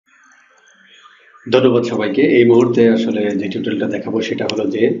ধন্যবাদ সবাইকে। এই মুহূর্তে আসলে যে টিউটোরিয়ালটা দেখাবো সেটা হলো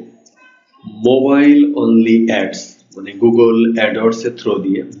যে মোবাইল অনলি অ্যাডস মানে গুগল অ্যাডওয়ার্ডস এর থ্রু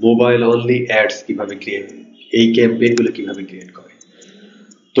দিয়ে মোবাইল অনলি অ্যাডস কিভাবে ক্রিয়েট, এই ক্যাম্পেইন গুলো কিভাবে ক্রিয়েট করে।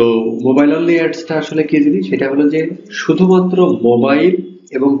 তো মোবাইল অনলি অ্যাডসটা আসলে কি জিনিস, সেটা হলো যে শুধুমাত্র মোবাইল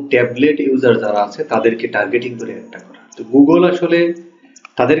এবং ট্যাবলেট ইউজার যারা আছে তাদেরকে টার্গেটিং করে অ্যাডটা করা। তো গুগল আসলে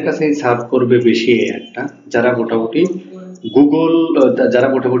তাদের কাছে সার্ভ করবে বেশি এই অ্যাডটা যারা মোটামুটি গুগল যারা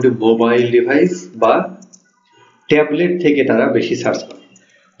মোটামুটি মোবাইল ডিভাইস বা ট্যাবলেট থেকে তারা বেশি সার্চ করে।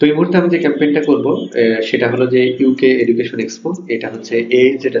 তো এই মুহূর্তে আমি যে ক্যাম্পেইনটা করব সেটা হলো যে ইউকে এডুকেশন এক্সপো। এটা হচ্ছে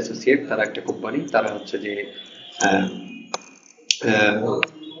AZ অ্যাসোসিয়েট, তারা একটা কোম্পানি। তারা হচ্ছে যে আহ, আহ,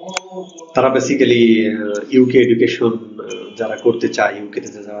 তারা বেসিক্যালি ইউকে এডুকেশন যারা করতে চায়, ইউকেতে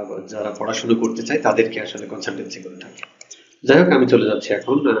যারা যারা পড়াশোনা করতে চায় তাদেরকে আসলে কনসালটেন্সি করে থাকে। যাই হোক, আমি চলে যাচ্ছি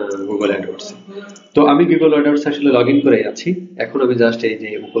এখন গুগল অ্যাডওয়ার্ডস। তো আমি গুগল অ্যাডওয়ার্ডস আসলে লগ ইন করে আছি। এখন আমি জাস্ট এই যে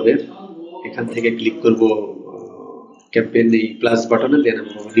উপরের এখান থেকে ক্লিক করব ক্যাম্পেইন, এই প্লাস বাটনে, দেন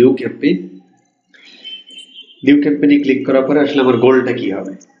আমি নিউ ক্যাম্পেইন। নিউ ক্যাম্পেইনে ক্লিক করার পরে আসলে আমার গোলটা কি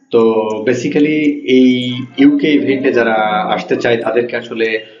হবে। তো বেসিক্যালি এই ইউকে ইভেন্টে যারা আসতে চায় তাদেরকে আসলে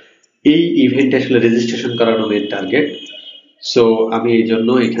এই ইভেন্টে আসলে রেজিস্ট্রেশন করানো মেন টার্গেট। সো আমি এই জন্য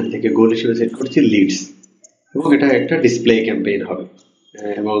এখান থেকে গোল হিসেবে সেট করছি লিডস, এবং এটা একটা ডিসপ্লে ক্যাম্পেইন হবে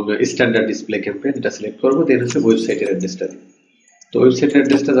এবং স্ট্যান্ডার্ড ডিসপ্লে ক্যাম্পেইন। এটা সিলেক্ট করবো, দেন হচ্ছে ওয়েবসাইটের অ্যাড্রেসটা। তো ওয়েবসাইটের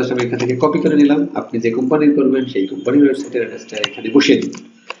অ্যাড্রেসটা জাস্ট আমি এখান থেকে কপি করে নিলাম। আপনি যে কোম্পানির করবেন সেই কোম্পানির ওয়েবসাইটের অ্যাড্রেসটা এখানে বসিয়ে দিন,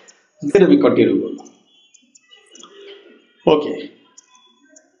 দেন আমি কন্টিনিউ করবো। ওকে,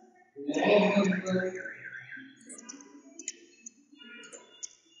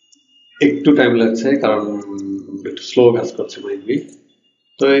 একটু টাইম লাগছে কারণ একটু স্লো কাজ করছে মাইন্ডবি।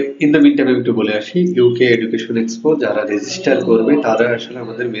 তো ইন দ্য মিন টাইম আমি একটু বলে আসি, ইউকে এডুকেশন এক্সপো যারা রেজিস্টার করবে তারা আসলে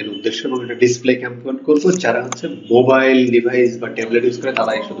আমাদের মেন উদ্দেশ্য, এবং একটা ডিসপ্লে ক্যাম্পেইন করবো যারা হচ্ছে মোবাইল ডিভাইস বা ট্যাবলেট ইউজ করে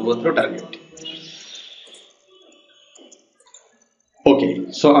তারাই শুধুমাত্র টার্গেট। ওকে,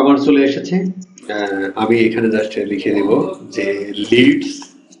 সো আমার চলে এসেছে। আমি এখানে জাস্ট লিখে দিব যে লিডস,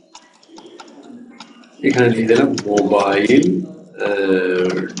 এখানে লিখে দিলাম মোবাইল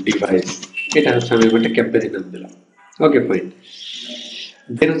ডিভাইস। এটা হচ্ছে আমি একটা ক্যাম্পেইনের নাম দিলাম। Okay fine.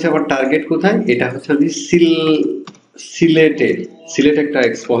 দেন হচ্ছে আমার টার্গেট কোথায়, এটা হচ্ছে আমি সিলেট একটা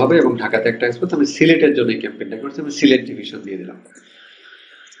এক্সপো হবে এবং ঢাকাতে একটা এক্সপো। তো আমি সিলেটের জন্য ক্যাম্পেইনটা করছি, আমি সিলেট ডিভিশন দিয়ে দিলাম।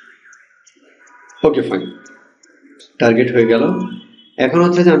 ওকে ফাইন, টার্গেট হয়ে গেল। এখন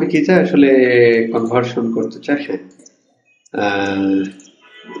হচ্ছে যে আমি কি চাই আসলে কনভার্সন করতে চাই। হ্যাঁ,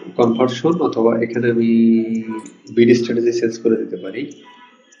 কনভার্সন, অথবা এখানে আমি বিড স্ট্র্যাটেজি সেলস করে দিতে পারি।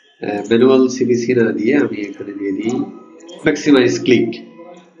 ম্যানুয়াল সিবিসি না দিয়ে আমি এখানে দিয়ে দিই ম্যাক্সিমাইজ ক্লিক,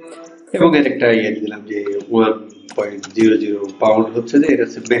 এবং এর একটা ইয়ে দিলাম যে 1.00 পাউন্ড হচ্ছে যে এটা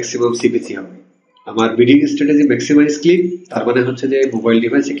হচ্ছে ম্যাক্সিমাম সিপিসি হবে। আমার বিডিং স্ট্র্যাটেজি ম্যাক্সিমাইজ ক্লিক, তার মানে হচ্ছে যে মোবাইল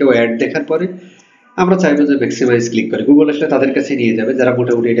ডিভাইসে কেউ অ্যাড দেখার পরে আমরা চাইবো যে ম্যাক্সিমাইজ ক্লিক করে। গুগল আসলে তাদের কাছে নিয়ে যাবে যারা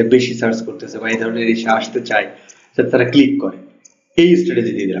মোটামুটি এটা বেশি সার্চ করতেছে বা এই ধরনের এসে আসতে চায়, যাতে তারা ক্লিক করে। এই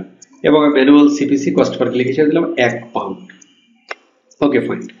স্ট্র্যাটেজি দিয়ে দিলাম, এবং manual CPC cost per click হিসেবে দিলাম 1 পাউন্ড। Okay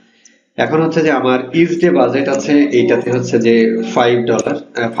fine. এখন হচ্ছে যে আমার ইচ ডে বাজেট আছে, এইটাতে হচ্ছে যে $5,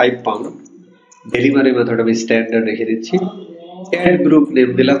 5 পাউন্ড। ডেলিভারি মেথড আমি স্ট্যান্ডার্ড রেখে দিচ্ছি। অ্যাড গ্রুপ নেম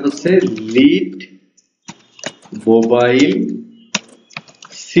দিলাম হচ্ছে লিড মোবাইল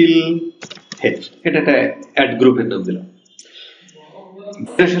সিল হেড, এটা একটা অ্যাড গ্রুপের নাম দিলাম।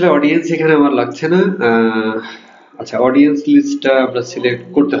 আসলে অডিয়েন্স এখানে আমার লাগছে না। আচ্ছা, অডিয়েন্স লিস্টটা আমরা সিলেক্ট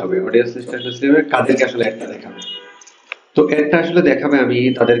করতে হবে। অডিয়েন্স লিস্টটা সিলেক্ট করে কাদেরকে আসলে একটা দেখাবে। তো একটা আসলে দেখাবে, আমি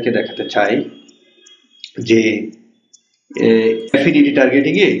তাদেরকে দেখাতে চাই যে অ্যাফিনিটি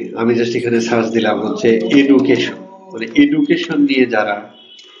টার্গেটিং এ আমি জাস্ট এখানে সার্চ দিলাম হচ্ছে এডুকেশন, মানে এডুকেশন নিয়ে যারা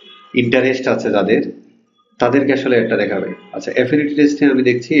ইন্টারেস্ট আছে যাদের, তাদেরকে আসলে একটা দেখাবে। আচ্ছা, অ্যাফিনিটি টেস্টে আমি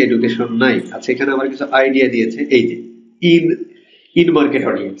দেখছি এডুকেশন নাই। আচ্ছা, এখানে আমার কিছু আইডিয়া দিয়েছে, এই যে ইন মার্কেট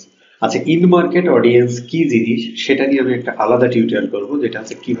অডিয়েন্স। আচ্ছা, ইন মার্কেট অডিয়েন্স কি জিনিস সেটা নিয়ে আমি একটা আলাদা টিউটোরিয়াল করবো, যেটা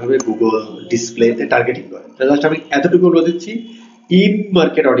হচ্ছে কিভাবে গুগল ডিসপ্লেতে টার্গেটিং করে। জাস্ট আমি এতটুকু বলে দিচ্ছি, ইন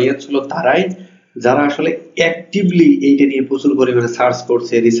মার্কেট অডিয়েন্স হলো তারাই যারা আসলে অ্যাক্টিভলি এইটা নিয়ে প্রচুর পরিমাণে সার্চ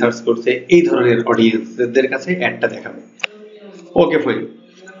করছে, রিসার্চ করছে, এই ধরনের অডিয়েন্সদের কাছে অ্যাডটা দেখাবে। Okay fine.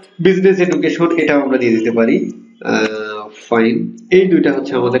 বিজনেস এডুকেশন এটাও আমরা দিয়ে দিতে পারি। ফাইন, এই দুইটা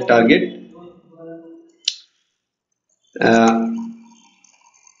হচ্ছে আমাদের টার্গেট।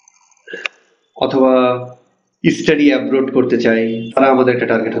 অথবা স্টাডি অ্যাব্রোড করতে চাই তারা আমাদের একটা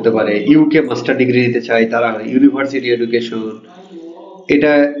টার্গেট হতে পারে। ইউকে মাস্টার ডিগ্রি নিতে চাই তারা ইউনিভার্সিটি এডুকেশন,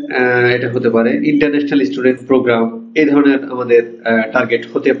 এটা এটা হতে পারে। ইন্টারন্যাশনাল স্টুডেন্ট প্রোগ্রাম, এই ধরনের আমাদের টার্গেট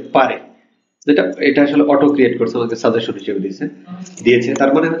হতে পারে। যেটা এটা আসলে অটো ক্রিয়েট করছে, আমাকে সাজেশন হিসেবে দিয়েছে।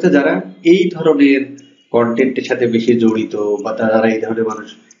 তার মানে হচ্ছে যারা এই ধরনের কন্টেন্টের সাথে বেশি জড়িত বা যারা এই ধরনের মানুষ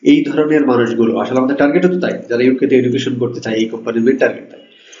এই ধরনের মানুষগুলো আসলে আমাদের টার্গেটও তো তাই, যারা ইউকেতে এডুকেশন করতে চায়, এই কোম্পানির মেন টার্গেট তাই।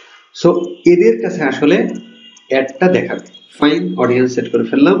 সো এদের কাছে আসলে অ্যাডটা দেখাবে। ফাইন, অডিয়েন্স সেট করে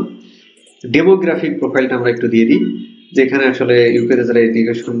ফেললাম। ডেমোগ্রাফিক প্রোফাইলটা আমরা একটু দিয়ে দিই, যেখানে আসলে ইউকেতে যারা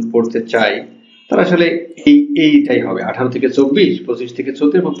এডুকেশন পড়তে চায় তারা আসলে এইটাই হবে, 18 থেকে 24, 25 থেকে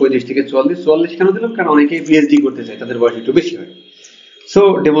 34 এবং 35 থেকে 44। 44 কেন দিলাম, কারণ অনেকেই পিএইচডি করতে চায়, তাদের বয়স একটু বেশি হয়। সো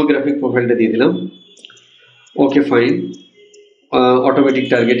ডেমোগ্রাফিক প্রোফাইলটা দিয়ে দিলাম। ওকে ফাইন, অটোমেটিক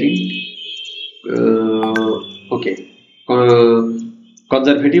টার্গেটিং, ওকে,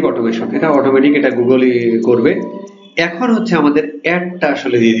 কনজারভেটিভ অটোমেশন, এটা অটোমেটিক, এটা গুগলই করবে। এখন হচ্ছে আমাদের অ্যাডটা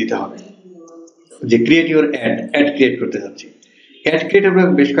আসলে দিয়ে দিতে হবে, যে ক্রিয়েট ইউর অ্যাড ক্রিয়েট করতে যাচ্ছি। অ্যাড ক্রিয়েট আমরা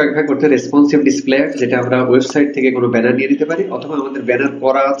বেশ কয়েক ভাগ করতে, রেসপন্সিভ ডিসপ্লে অ্যাড, যেটা আমরা ওয়েবসাইট থেকে কোনো ব্যানার নিয়ে নিতে পারি, অথবা আমাদের ব্যানার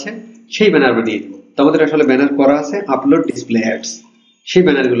করা আছে সেই ব্যানার আমরা নিয়ে নিব। তো আমাদের আসলে ব্যানার করা আছে, আপলোড ডিসপ্লে অ্যাডস, সেই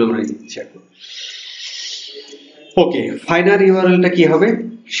ব্যানারগুলো আমরা নিয়ে নিচ্ছি এখন। ওকে, ফাইনাল ইউআরএলটা কি হবে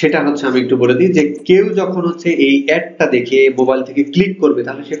সেটা হচ্ছে আমি একটু বলে দিই, যে কেউ যখন হচ্ছে এই অ্যাডটা দেখে মোবাইল থেকে ক্লিক করবে,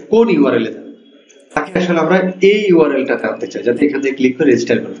 তাহলে সে কোন ইউআরএল এ যাবে, তাকে আসলে আমরা এই ইউআরএলটাতে আনতে চাই, যাতে এখান থেকে ক্লিক করে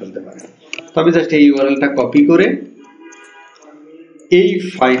রেজিস্টার করে ফেলতে পারে। তো আমি জাস্ট এই ইউআরএলটা কপি করে এই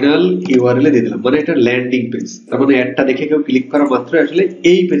ফাইনাল ইউআরএল এ দিয়ে দিলাম, মানে এটা ল্যান্ডিং পেজ। তার মানে অ্যাডটা দেখে কেউ ক্লিক করা মাত্র আসলে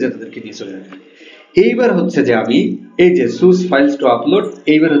এই পেজে তাদেরকে নিয়ে চলে যাবে। এইবার হচ্ছে যে আমি এই যে চুজ ফাইলস টু আপলোড,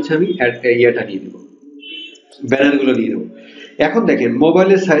 এইবার হচ্ছে আমি ইয়াটা নিয়ে নেব, ব্যানার গুলো নিয়ে নেব। এখন দেখেন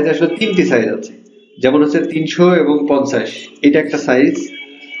মোবাইলের সাইজ আসলে তিনটি সাইজ আছে, যেমন হচ্ছে 300 এবং 50, এটা একটা সাইজ।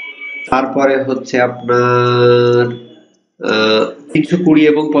 তারপরে হচ্ছে আপনার 320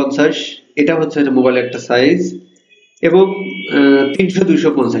 এবং 50, এটা হচ্ছে মোবাইলের একটা সাইজ। এবং 300,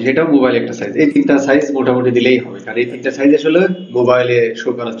 250, এটাও মোবাইল একটা সাইজ। এই তিনটা সাইজ মোটামুটি দিলেই হবে, কারণ এই তিনটা সাইজ আসলে মোবাইলে শো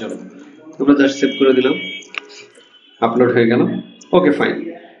করার জন্য। তোমরা জাস্ট সেভ করে দিলাম, আপলোড হয়ে গেল। ওকে ফাইন,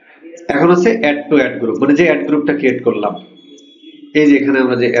 এখন হচ্ছে অ্যাড টু অ্যাড গ্রুপ, মানে যে অ্যাড গ্রুপটা ক্রিয়েট করলাম, এই যে এখানে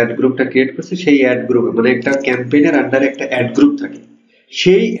আমরা যে অ্যাড গ্রুপটা ক্রিয়েট করছি, সেই অ্যাড গ্রুপে মানে একটা ক্যাম্পেইনের আন্ডারে একটা অ্যাড গ্রুপ থাকে,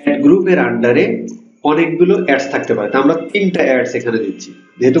 সেই অ্যাড গ্রুপের আন্ডারে অনেকগুলো অ্যাডস থাকতে পারে। তো আমরা 3টা অ্যাডস এখানে দিচ্ছি,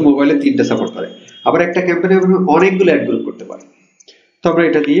 যেহেতু মোবাইলে 3টা সাপোর্ট করে। আবার একটা ক্যাম্পেইনে আমরা অনেকগুলো অ্যাড গ্রুপ করতে পারি। তো আমরা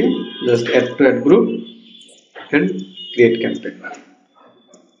এটা দিয়ে just add to add group and create campaign,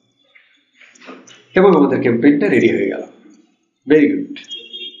 এবং আমাদের ক্যাম্পেইনটা রেডি হয়ে গেল। Very good.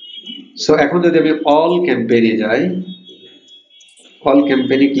 সো এখন যদি আমি অল ক্যাম্পেইনে যাই, অল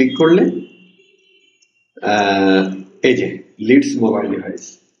ক্যাম্পেইনে ক্লিক করলে এই যে লিডস মোবাইল ডিভাইস।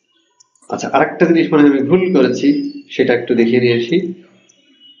 আচ্ছা, আরেকটা জিনিস মনে হয় আমি ভুল করেছি, সেটা একটু দেখিয়ে নিয়ে আসি।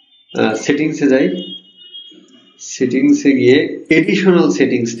 সেটিংসে যাই, সেটিংসে গিয়ে এডিশনাল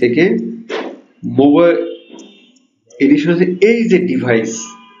সেটিংস থেকে মোবাইল এডিশনাল, এই যে ডিভাইস,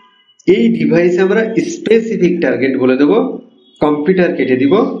 এই ডিভাইসে আমরা স্পেসিফিক টার্গেট বলে দেব, কম্পিউটার কেটে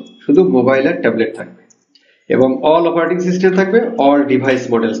দিব, শুধু মোবাইল আর ট্যাবলেট থাকবে, এবং অল অপারেটিং সিস্টেম থাকবে, অল ডিভাইস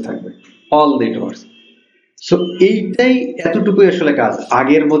মডেলস থাকবে, অল নেটওয়ার্কস। সো এইটাই, এতটুকুই আসলে কাজ,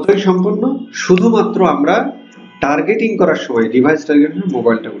 আগের মতোই সম্পূর্ণ, শুধুমাত্র আমরা টার্গেটিং করার সময় ডিভাইস টার্গেটিং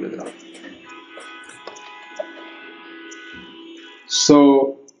মোবাইলটা বলে দেওয়া। সো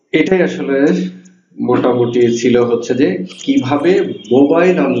এটাই আসলে মোটামুটি ছিল হচ্ছে যে কিভাবে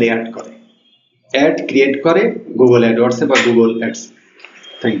মোবাইল অনলি অ্যাড করে, অ্যাড ক্রিয়েট করে গুগল অ্যাডওয়ার্ডস বা গুগল অ্যাডস।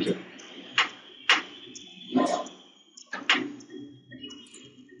 Thank you.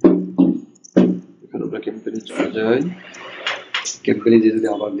 এখন আমরা ক্যাম্পেইনে চলে যাই, ক্যাম্পেইনে যদি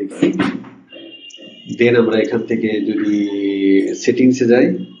আবার দেখি, দেন আমরা এখান থেকে যদি সেটিংসে যাই,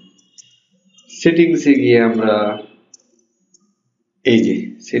 সেটিংসে গিয়ে আমরা এই যে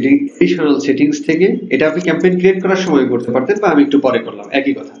এডিশনাল সেটিংস থেকে, এটা আপনি ক্যাম্পেইন ক্রিয়েট করার সময় করতে পারতেন, বা আমি একটু পরে করলাম,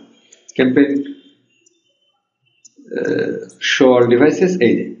 একই কথা। ক্যাম্পেইন শো অল ডিভাইসেস,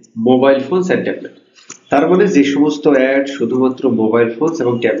 এই যে মোবাইল ফোনস এন্ড ট্যাবলেট, তার মানে যে সমস্ত অ্যাড শুধুমাত্র মোবাইল ফোনস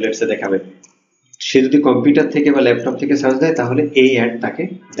এবং ট্যাবলেটসে দেখাবে, সে যদি কম্পিউটার থেকে বা ল্যাপটপ থেকে সার্চ দেয় তাহলে এই অ্যাড তাকে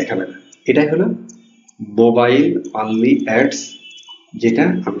দেখাবে না। এটাই হলো মোবাইল অনলি অ্যাডস, যেটা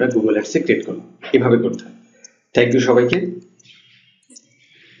আমরা গুগল অ্যাডসে ক্রিয়েট করব। এভাবে করতে হয়। থ্যাংক ইউ সবাইকে।